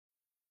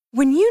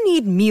When you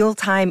need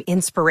mealtime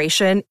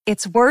inspiration,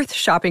 it's worth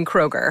shopping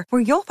Kroger,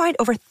 where you'll find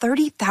over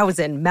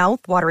 30,000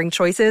 mouth-watering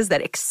choices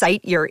that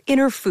excite your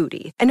inner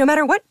foodie. And no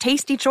matter what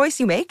tasty choice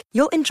you make,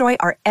 you'll enjoy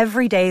our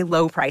everyday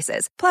low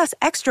prices, plus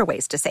extra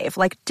ways to save,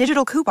 like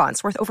digital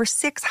coupons worth over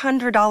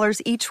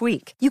 $600 each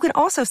week. You can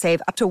also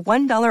save up to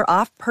 $1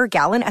 off per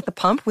gallon at the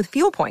pump with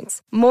fuel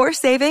points. More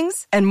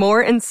savings and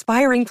more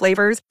inspiring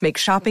flavors make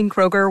shopping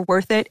Kroger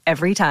worth it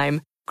every time.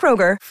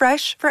 Kroger,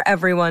 fresh for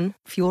everyone.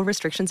 Fuel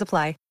restrictions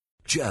apply.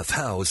 Jeff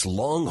Howe's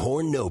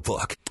Longhorn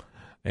Notebook.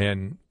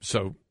 And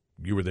so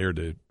you were there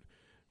to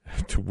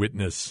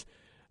witness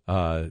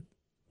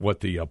what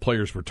the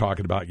players were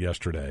talking about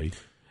yesterday.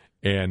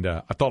 And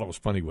I thought it was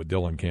funny what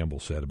Dylan Campbell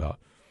said about,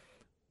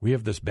 we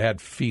have this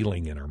bad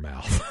feeling in our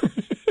mouth.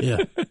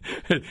 Yeah.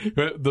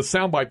 The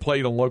soundbite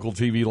played on local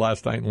TV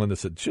last night, and Linda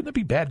said, shouldn't it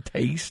be bad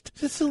taste?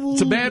 It's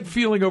a bad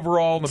feeling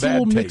overall and a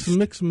bad taste.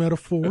 Mixed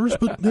metaphors,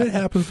 but it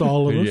happens to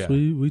all of us. Yeah.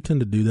 We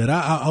tend to do that.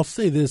 I'll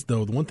say this,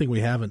 though. The one thing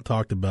we haven't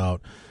talked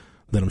about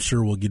that I'm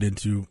sure we'll get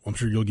into, I'm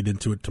sure you'll get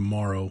into it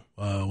tomorrow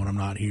when I'm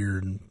not here,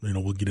 and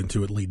we'll get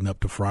into it leading up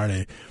to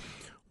Friday.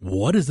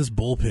 What is this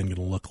bullpen going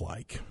to look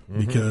like? Mm-hmm.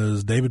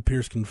 Because David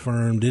Pierce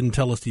confirmed, didn't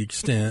tell us the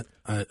extent.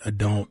 I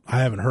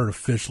haven't heard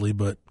officially,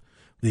 but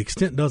the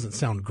extent doesn't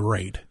sound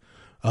great.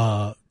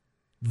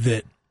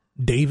 That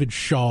David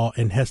Shaw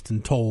and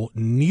Heston Toll,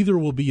 neither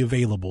will be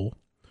available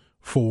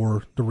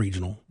for the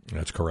regional.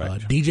 That's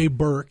correct. DJ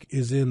Burke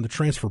is in the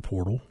transfer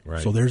portal.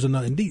 Right. So there's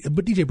another,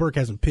 but DJ Burke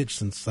hasn't pitched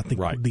since, I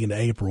think, the end of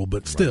April,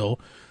 but still,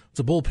 it's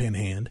a bullpen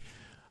hand.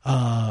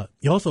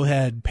 You also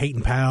had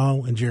Peyton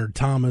Powell and Jared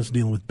Thomas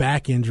dealing with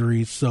back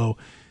injuries. So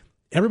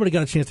everybody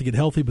got a chance to get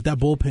healthy, but that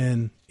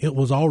bullpen, it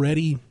was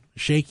already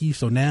shaky.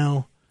 So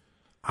now,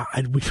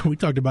 we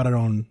talked about it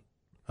on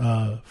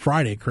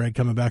Friday, Craig,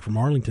 coming back from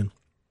Arlington.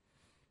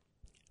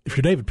 If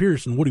you're David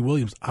Pierce and Woody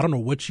Williams, I don't know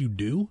what you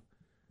do,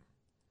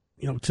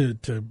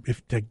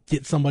 to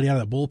get somebody out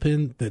of that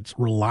bullpen that's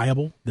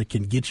reliable, that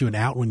can get you an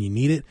out when you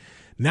need it.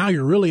 Now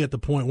you're really at the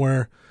point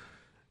where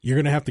you're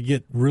going to have to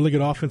get really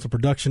good offensive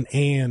production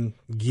and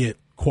get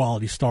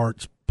quality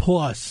starts,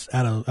 plus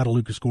out of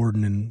Lucas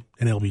Gordon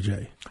and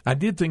LBJ. I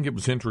did think it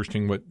was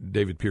interesting what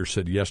David Pierce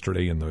said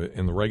yesterday in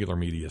the regular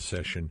media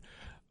session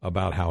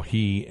about how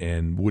he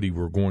and Woody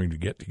were going to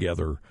get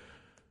together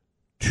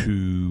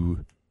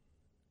to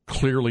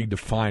clearly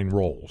define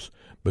roles,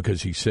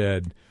 because he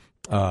said,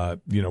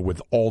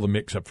 with all the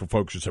mix-up for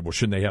folks who said, well,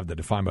 shouldn't they have the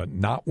defined, but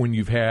not when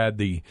you've had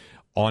the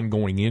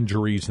ongoing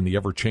injuries and the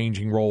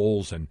ever-changing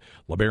roles, and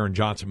LeBaron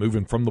Johnson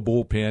moving from the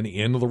bullpen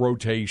into the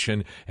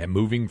rotation and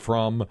moving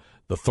from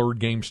the third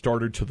game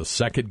starter to the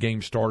second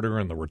game starter,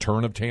 and the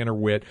return of Tanner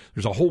Witt.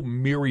 There's a whole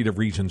myriad of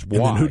reasons why.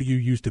 And then who do you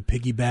use to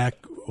piggyback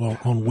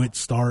on Witt's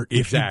start?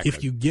 Exactly.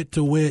 If you get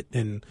to Witt,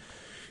 and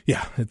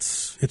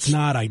it's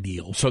not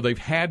ideal. So they've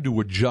had to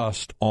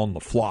adjust on the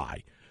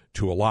fly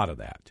to a lot of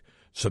that.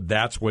 So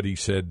that's what he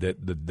said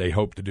that they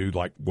hope to do,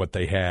 like what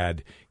they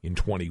had in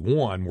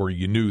 21, where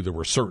you knew there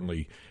were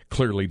certainly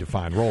clearly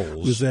defined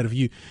roles. Is that if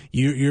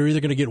you're either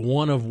going to get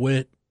one of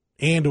Witt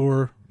and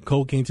or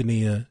Cole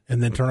Quintanilla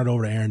and then turn it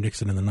over to Aaron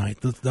Dixon in the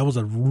ninth. That was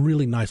a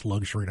really nice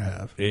luxury to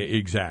have.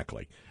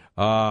 Exactly.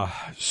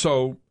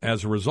 So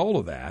as a result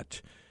of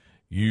that,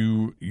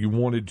 you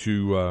wanted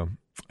to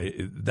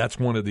that's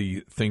one of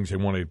the things they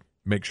want to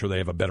make sure they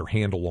have a better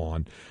handle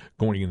on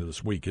going into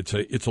this week. It's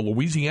a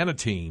Louisiana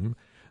team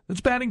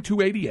that's batting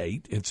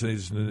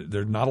 .288.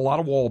 There's not a lot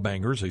of wall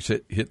bangers.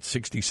 They hit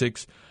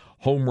 66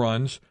 home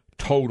runs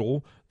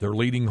total. Their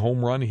leading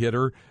home run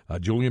hitter,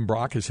 Julian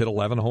Brock, has hit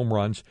 11 home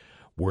runs.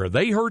 Where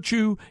they hurt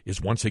you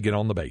is once they get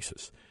on the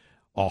bases.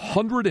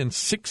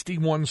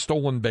 161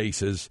 stolen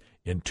bases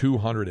in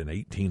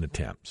 218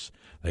 attempts.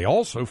 They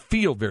also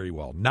field very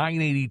well,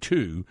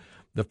 .982,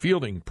 the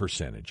fielding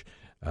percentage.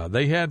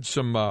 They had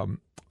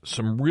some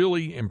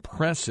really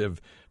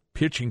impressive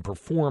pitching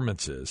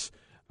performances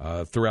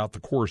throughout the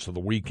course of the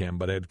weekend,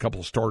 but had a couple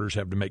of starters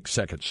have to make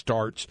second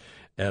starts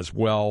as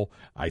well.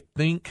 I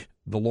think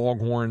the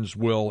Longhorns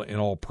will, in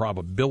all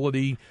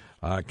probability,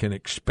 can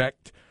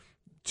expect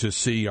to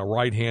see a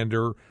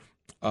right-hander,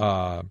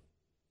 Jackson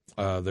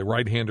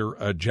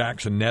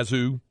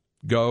Nezu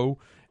go,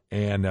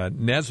 and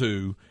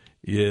Nezu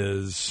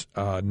is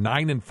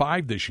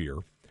 9-5 this year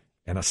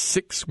and a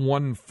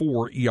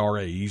 6.14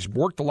 ERA. He's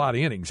worked a lot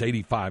of innings,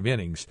 85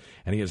 innings,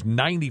 and he has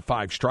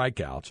 95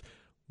 strikeouts.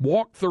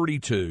 Walked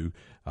 32,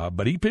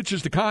 but he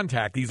pitches to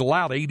contact. He's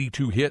allowed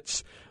 82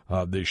 hits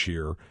this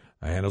year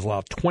and has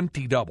allowed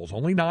 20 doubles,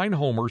 only 9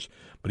 homers,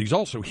 but he's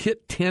also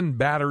hit 10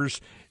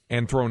 batters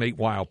and thrown 8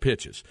 wild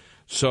pitches.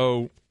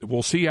 So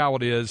we'll see how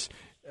it is.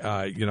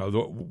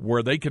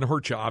 Where they can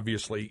hurt you,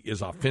 obviously,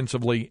 is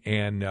offensively,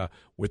 and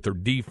with their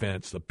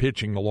defense, the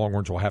pitching, the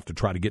Longhorns will have to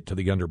try to get to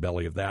the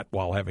underbelly of that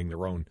while having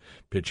their own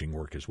pitching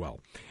work as well.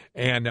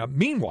 And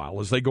meanwhile,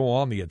 as they go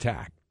on the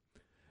attack,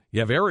 you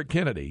have Eric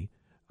Kennedy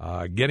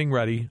getting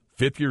ready,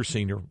 fifth-year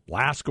senior,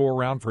 last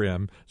go-around for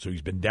him. So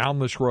he's been down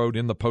this road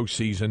in the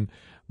postseason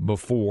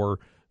before.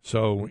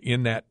 So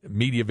in that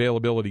media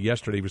availability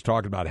yesterday, he was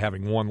talking about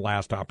having one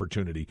last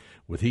opportunity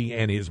with he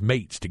and his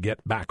mates to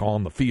get back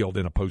on the field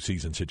in a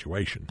postseason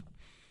situation.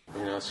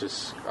 It's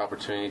just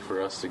opportunity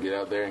for us to get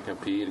out there and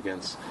compete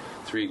against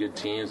 3 good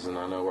teams, and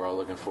I know we're all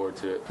looking forward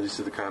to it. These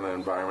are the kind of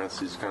environments,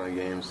 these kind of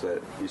games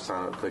that you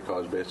sign up to play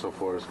college baseball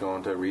for, is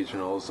going to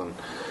regionals and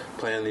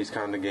playing these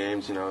kind of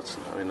games. It's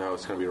going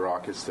to be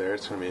rockets there.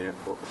 It's going to be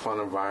a fun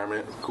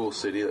environment, cool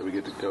city that we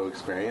get to go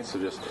experience. So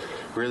just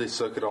really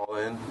soak it all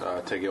in,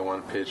 take it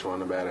one pitch,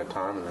 one at bat at a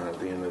time, and then at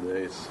the end of the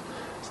day, it's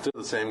still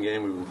the same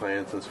game we've been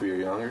playing since we were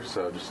younger.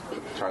 So just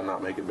try to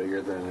not make it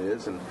bigger than it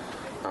is, and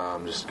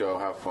just go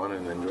have fun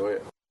and enjoy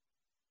it.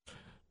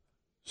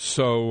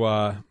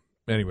 So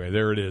anyway,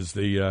 there it is.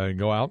 They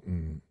go out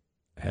and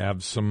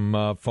have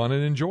some fun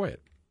and enjoy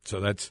it. So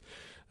that's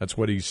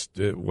what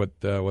what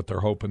they're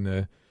hoping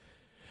to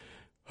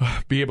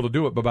be able to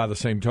do it. But by the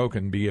same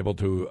token, be able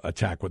to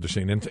attack what they're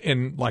seeing.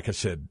 And like I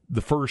said,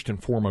 the first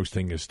and foremost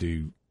thing is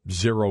to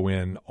zero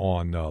in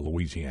on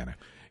Louisiana.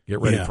 Get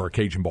ready for a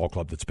Cajun ball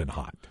club that's been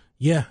hot.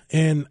 Yeah,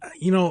 and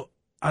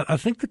I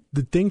think that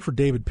the thing for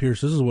David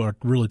Pierce, this is what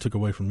I really took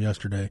away from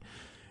yesterday,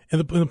 and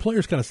the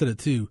players kind of said it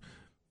too.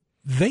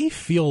 They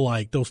feel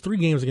like those 3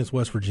 games against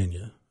West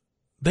Virginia,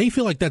 they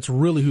feel like that's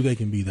really who they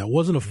can be. That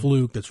wasn't a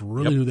fluke. That's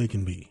really who they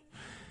can be.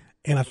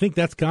 And I think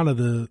that's kind of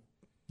the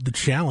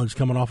challenge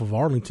coming off of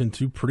Arlington,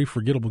 2 pretty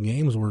forgettable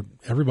games where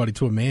everybody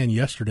to a man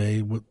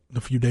yesterday with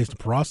a few days to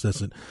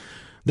process it.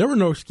 There were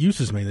no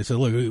excuses made. They said,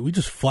 look, we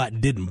just flat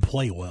didn't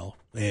play well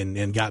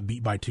and got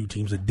beat by 2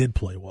 teams that did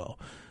play well.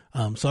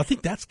 So I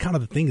think that's kind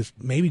of the thing, is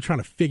maybe trying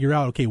to figure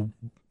out, okay,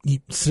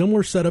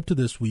 similar setup to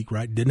this week,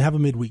 right? Didn't have a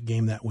midweek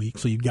game that week,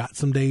 so you've got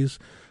some days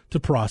to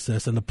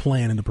process and to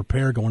plan and to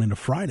prepare going into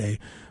Friday.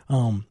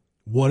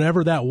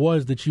 Whatever that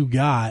was that you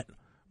got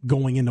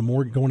going into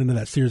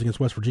that series against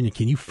West Virginia,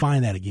 can you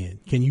find that again?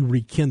 Can you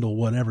rekindle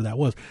whatever that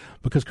was?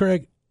 Because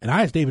Craig, and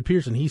I asked David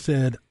Pearson, he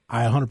said,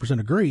 I 100%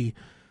 agree.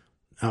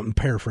 I'm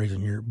paraphrasing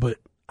here, but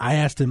I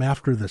asked him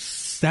after the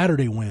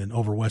Saturday win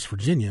over West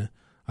Virginia,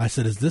 I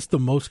said, is this the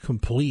most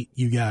complete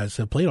you guys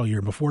have played all year?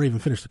 And before I even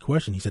finished the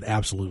question, he said,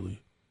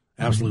 absolutely.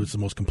 Absolutely, it's the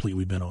most complete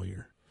we've been all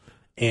year.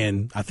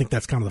 And I think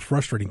that's kind of the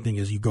frustrating thing,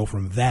 is you go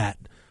from that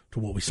to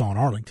what we saw in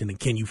Arlington, and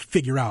can you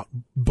figure out,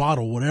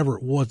 bottle whatever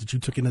it was that you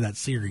took into that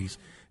series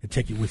and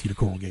take it with you to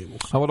Coral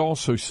Gables? I would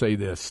also say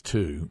this,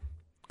 too,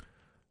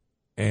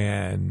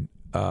 and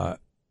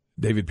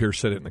David Pierce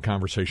said it in the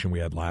conversation we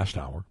had last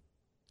hour,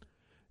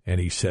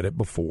 and he said it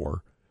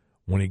before.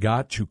 When he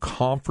got to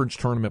conference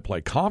tournament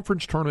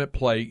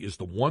play is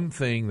the one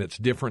thing that's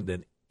different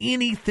than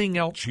anything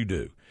else you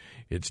do.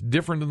 It's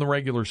different than the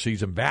regular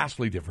season,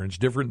 vastly different. It's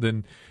different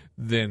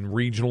than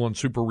regional and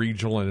super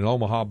regional and in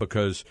Omaha,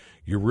 because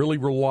you're really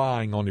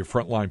relying on your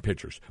frontline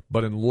pitchers.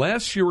 But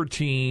unless you're a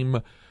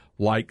team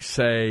like,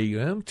 say,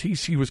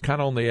 TCU was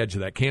kind of on the edge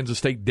of that, Kansas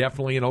State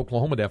definitely, and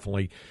Oklahoma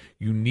definitely,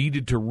 you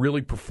needed to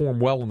really perform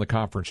well in the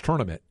conference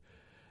tournament.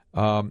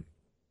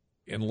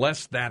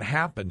 Unless that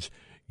happens,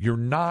 you're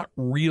not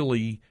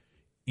really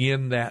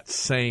in that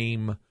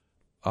same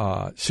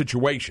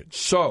situation.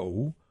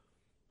 So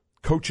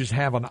coaches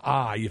have an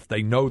eye, if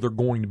they know they're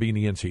going to be in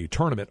the NCAA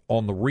tournament,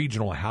 on the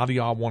regional. How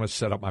do I want to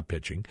set up my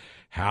pitching?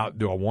 How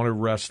do I want to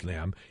rest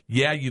them?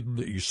 Yeah,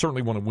 you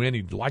certainly want to win.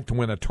 You'd like to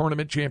win a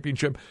tournament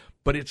championship,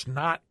 but it's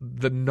not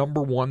the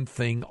number one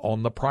thing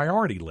on the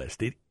priority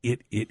list. It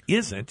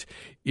isn't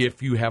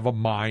if you have a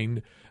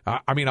mind. I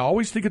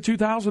always think of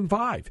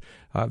 2005.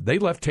 They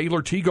left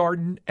Taylor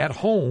Teagarden at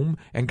home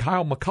and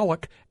Kyle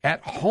McCulloch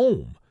at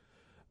home,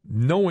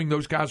 knowing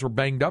those guys were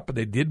banged up, but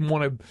they didn't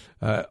want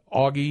to.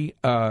 Augie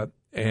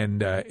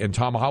and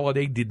Tom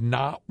Holliday did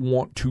not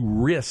want to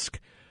risk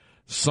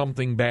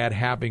something bad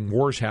happening,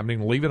 worse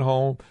happening. Leave it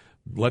home.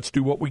 Let's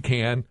do what we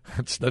can.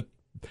 It's the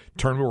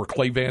tournament where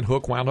Clay Van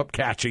Hook wound up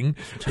catching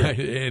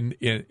in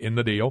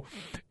the deal,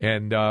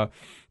 and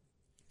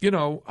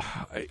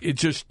it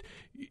just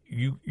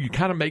you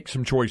kind of make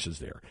some choices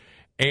there,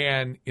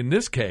 and in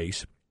this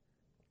case,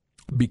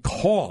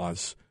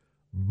 because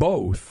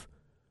both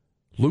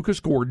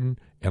Lucas Gordon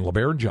and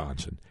LeBaron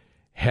Johnson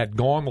had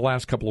gone the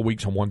last couple of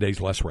weeks on 1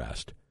 day's less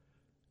rest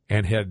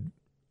and had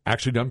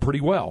actually done pretty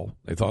well.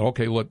 They thought,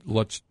 okay,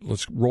 let's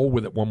roll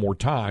with it one more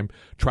time,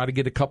 try to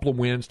get a couple of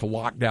wins to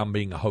lock down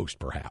being a host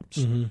perhaps.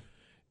 Mm-hmm.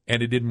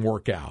 And it didn't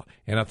work out.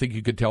 And I think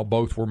you could tell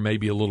both were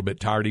maybe a little bit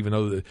tired, even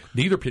though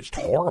neither pitched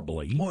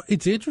horribly. Well,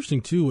 it's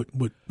interesting, too,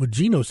 what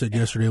Gino said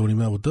yesterday when he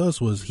met with us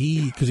was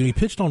because he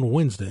pitched on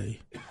Wednesday.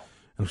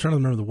 I'm trying to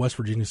remember the West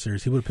Virginia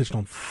series. He would have pitched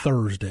on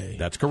Thursday.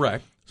 That's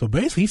correct. So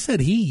basically, he said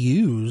he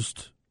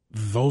used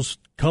those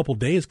couple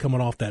days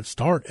coming off that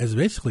start as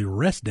basically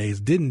rest days,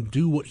 didn't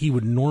do what he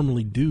would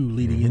normally do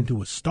leading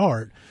into a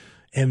start.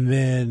 And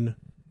then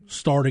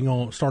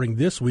starting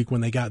this week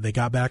when they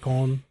got back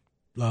on,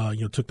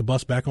 took the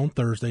bus back on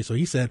Thursday. So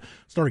he said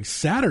starting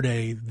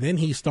Saturday, then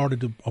he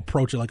started to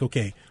approach it like,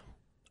 okay,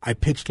 I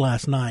pitched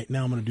last night.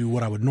 Now I'm going to do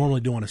what I would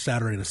normally do on a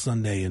Saturday and a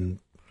Sunday and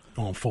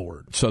on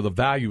forward. So the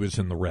value is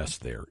in the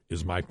rest there,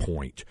 is my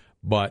point.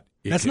 But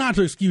that's not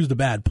to excuse the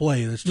bad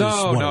play. That's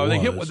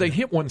just they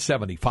hit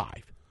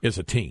 175 as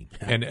a team,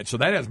 and so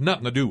that has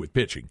nothing to do with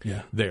pitching.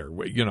 There,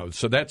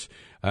 so that's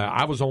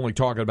I was only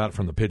talking about it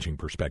from the pitching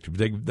perspective.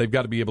 They've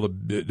got to be able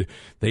to.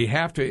 They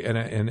have to,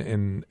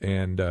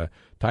 and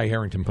Ty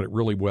Harrington put it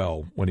really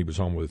well when he was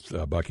on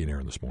with Bucky and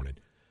Aaron this morning.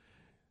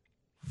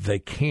 They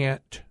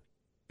can't,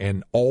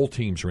 and all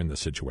teams are in this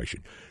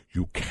situation.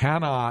 You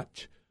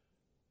cannot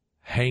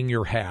hang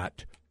your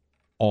hat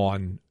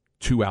on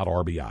 2-out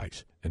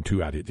RBIs and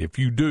 2-out hits. If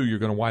you do, you're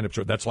going to wind up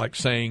short. That's like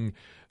saying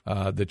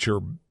that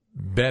you're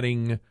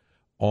betting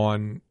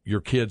on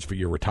your kids for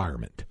your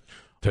retirement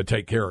to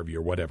take care of you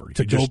or whatever.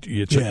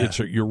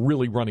 You're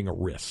really running a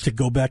risk. To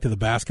go back to the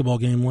basketball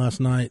game last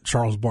night,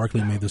 Charles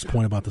Barkley made this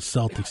point about the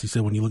Celtics. He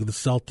said when you look at the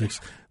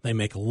Celtics, they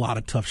make a lot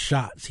of tough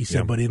shots. He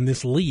said, but in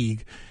this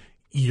league,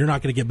 you're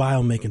not going to get by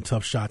on making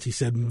tough shots. He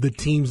said the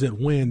teams that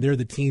win, they're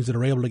the teams that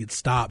are able to get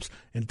stops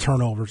and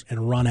turnovers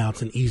and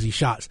run-outs and easy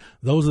shots.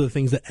 Those are the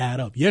things that add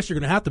up. Yes, you're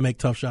going to have to make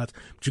tough shots,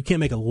 but you can't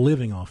make a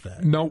living off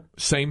that. No,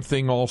 same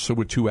thing also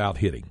with 2-out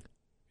hitting,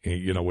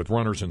 with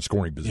runners in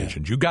scoring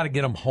positions. You got to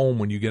get them home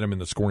when you get them in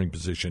the scoring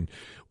position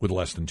with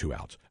less than 2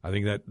 outs. I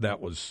think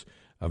that was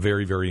a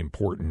very, very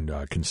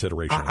important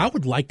consideration. I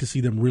would like to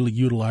see them really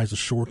utilize a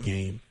short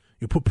game.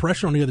 You put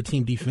pressure on the other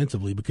team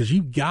defensively because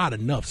you've got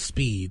enough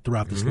speed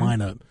throughout this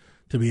lineup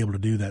to be able to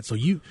do that. So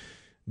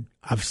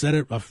I've said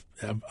it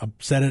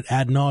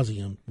ad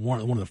nauseum.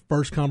 One of the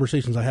first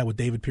conversations I had with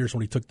David Pierce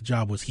when he took the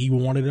job was he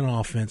wanted an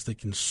offense that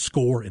can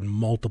score in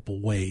multiple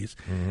ways,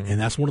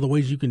 and that's one of the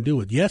ways you can do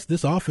it. Yes,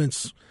 this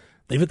offense,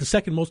 they've hit the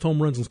second most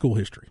home runs in school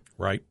history.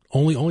 Right.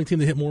 Only team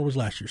that hit more was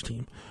last year's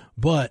team,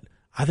 but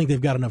I think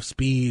they've got enough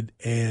speed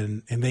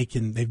and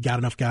they've got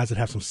enough guys that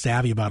have some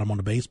savvy about them on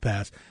the base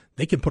pass.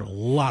 They can put a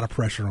lot of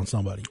pressure on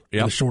somebody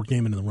in the short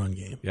game and in the run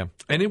game. Yeah,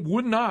 and it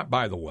would not,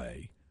 by the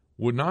way,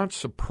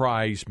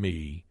 surprise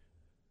me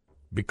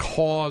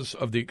because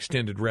of the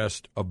extended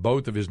rest of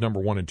both of his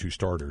number 1 and 2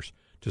 starters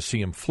to see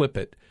him flip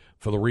it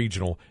for the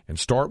regional and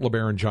start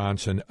LeBaron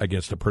Johnson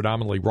against a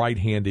predominantly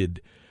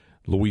right-handed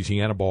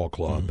Louisiana ball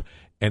club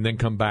and then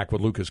come back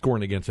with Lucas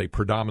Gordon against a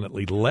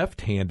predominantly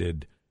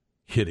left-handed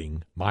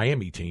hitting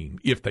Miami team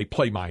if they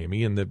play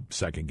Miami in the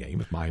second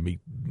game, if Miami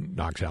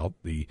knocks out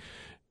the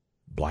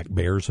Black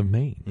Bears of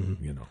Maine.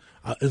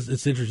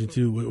 It's interesting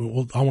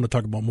too. I want to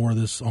talk about more of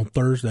this on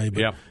Thursday,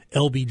 but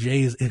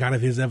LBJ is kind of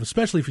his,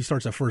 especially if he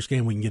starts that first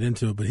game, we can get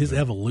into it. But his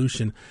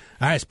evolution,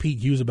 I asked Pete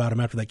Hughes about him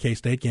after that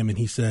K-State game, and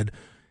he said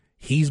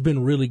he's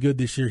been really good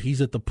this year. He's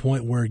at the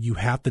point where you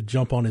have to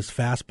jump on his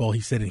fastball.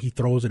 He said, and he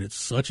throws it at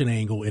such an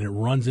angle, and it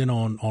runs in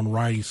on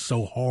righties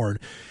so hard.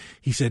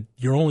 He said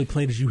your only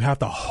plan is you have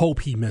to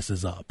hope he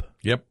messes up.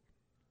 Yep.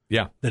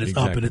 Yeah, that it's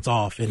up and it's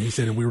off. And he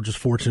said, and we were just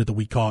fortunate that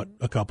we caught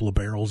a couple of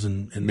barrels,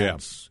 and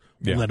that's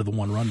led to the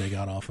one run they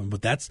got off him.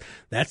 But that's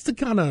the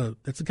kind of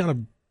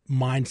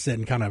mindset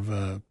and kind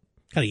of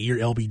year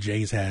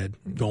LBJ's had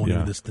going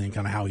into this thing,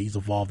 kind of how he's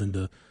evolved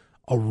into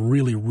a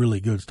really, really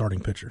good starting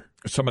pitcher.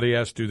 Somebody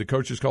asked, do the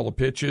coaches call the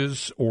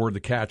pitches or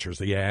the catchers?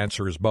 The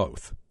answer is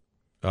both.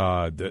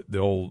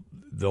 They'll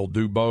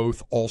do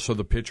both. Also,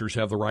 the pitchers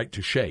have the right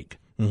to shake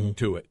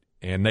to it,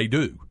 and they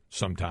do.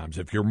 Sometimes,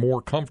 if you're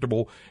more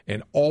comfortable,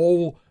 and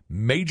all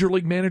major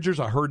league managers,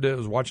 I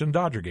was watching a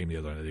Dodger game the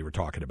other night, they were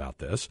talking about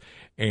this,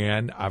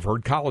 and I've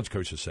heard college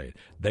coaches say it.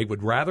 They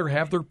would rather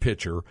have their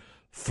pitcher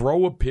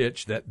throw a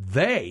pitch that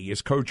they,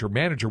 as coach or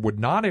manager, would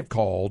not have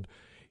called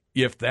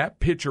if that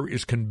pitcher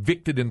is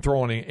convicted in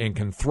throwing it and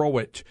can throw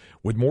it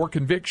with more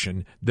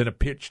conviction than a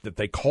pitch that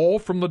they call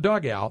from the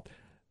dugout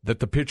that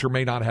the pitcher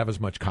may not have as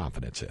much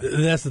confidence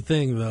in. That's the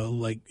thing, though.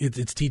 Like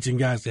it's teaching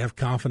guys to have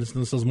confidence in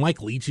themselves.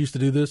 Mike Leach used to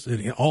do this,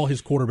 and all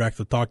his quarterbacks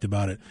have talked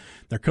about it.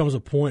 There comes a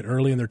point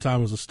early in their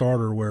time as a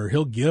starter where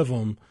he'll give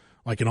them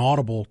like an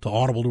audible to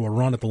a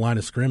run at the line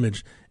of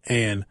scrimmage,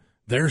 and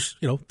there's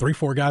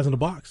 3-4 guys in the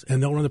box,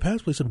 and they'll run the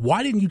pass play. He said,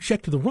 "Why didn't you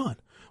check to the run?"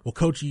 Well,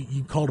 coach,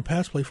 you called a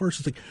pass play first.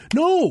 It's like,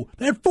 no,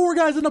 they had 4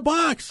 guys in the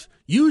box.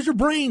 Use your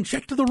brain,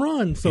 check to the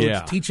run. So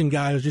it's teaching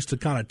guys just to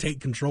kind of take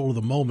control of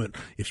the moment.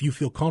 If you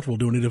feel comfortable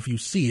doing it, if you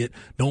see it,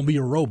 don't be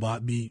a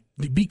robot. Be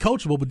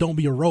coachable, but don't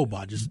be a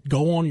robot. Just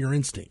go on your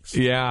instincts.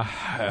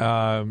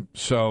 Yeah.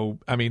 So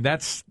I mean,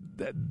 that's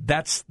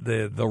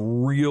the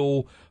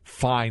real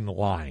fine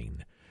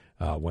line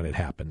when it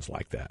happens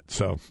like that.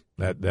 So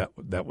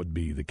that would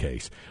be the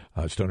case.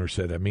 Stoner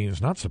said, I mean,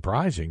 it's not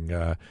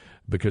surprising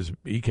because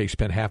EK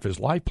spent half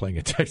his life playing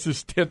at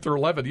Texas, 10th or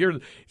 11th year.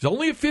 He's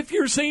only a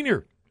 5th-year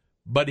senior.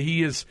 But he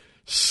has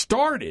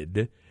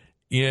started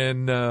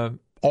in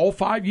all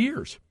 5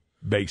 years,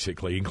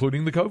 basically,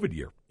 including the COVID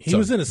year. He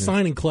was in a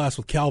signing class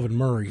with Calvin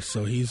Murray,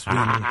 so he's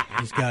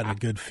gotten a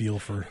good feel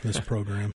for this program.